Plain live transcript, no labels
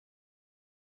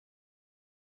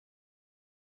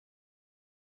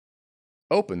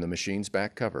Open the machine's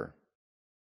back cover.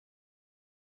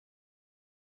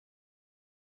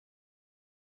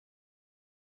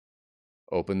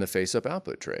 Open the face-up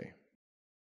output tray.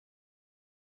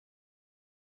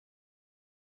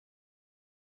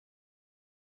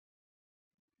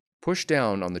 Push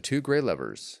down on the two gray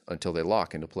levers until they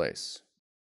lock into place.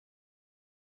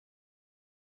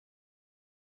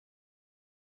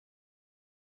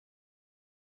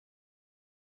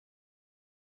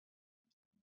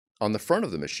 On the front of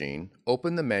the machine,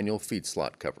 open the manual feed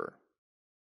slot cover.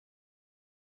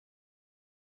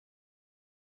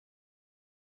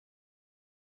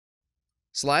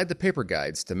 Slide the paper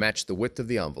guides to match the width of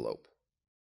the envelope.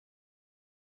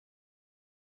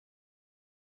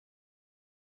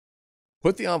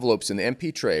 Put the envelopes in the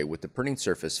MP tray with the printing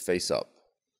surface face up.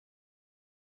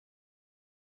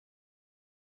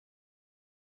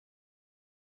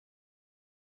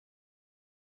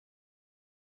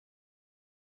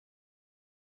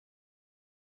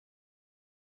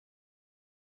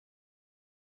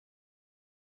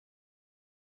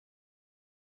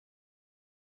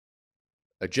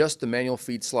 Adjust the manual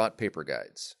feed slot paper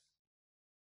guides.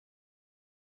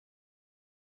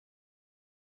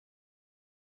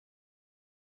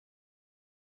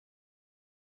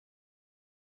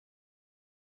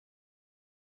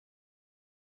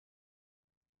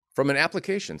 From an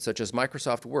application such as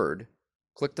Microsoft Word,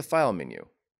 click the File menu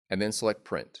and then select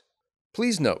Print.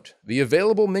 Please note, the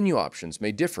available menu options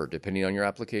may differ depending on your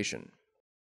application.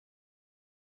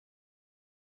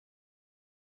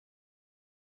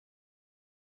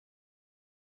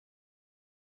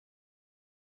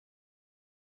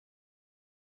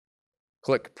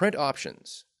 Click Print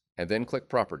Options and then click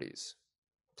Properties.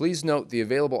 Please note the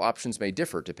available options may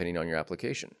differ depending on your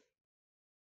application.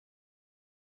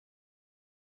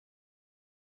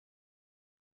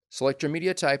 Select your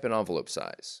media type and envelope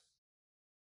size.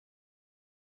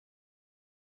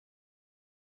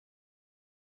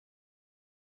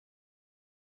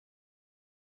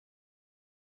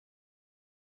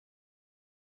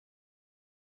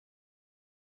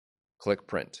 Click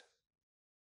Print.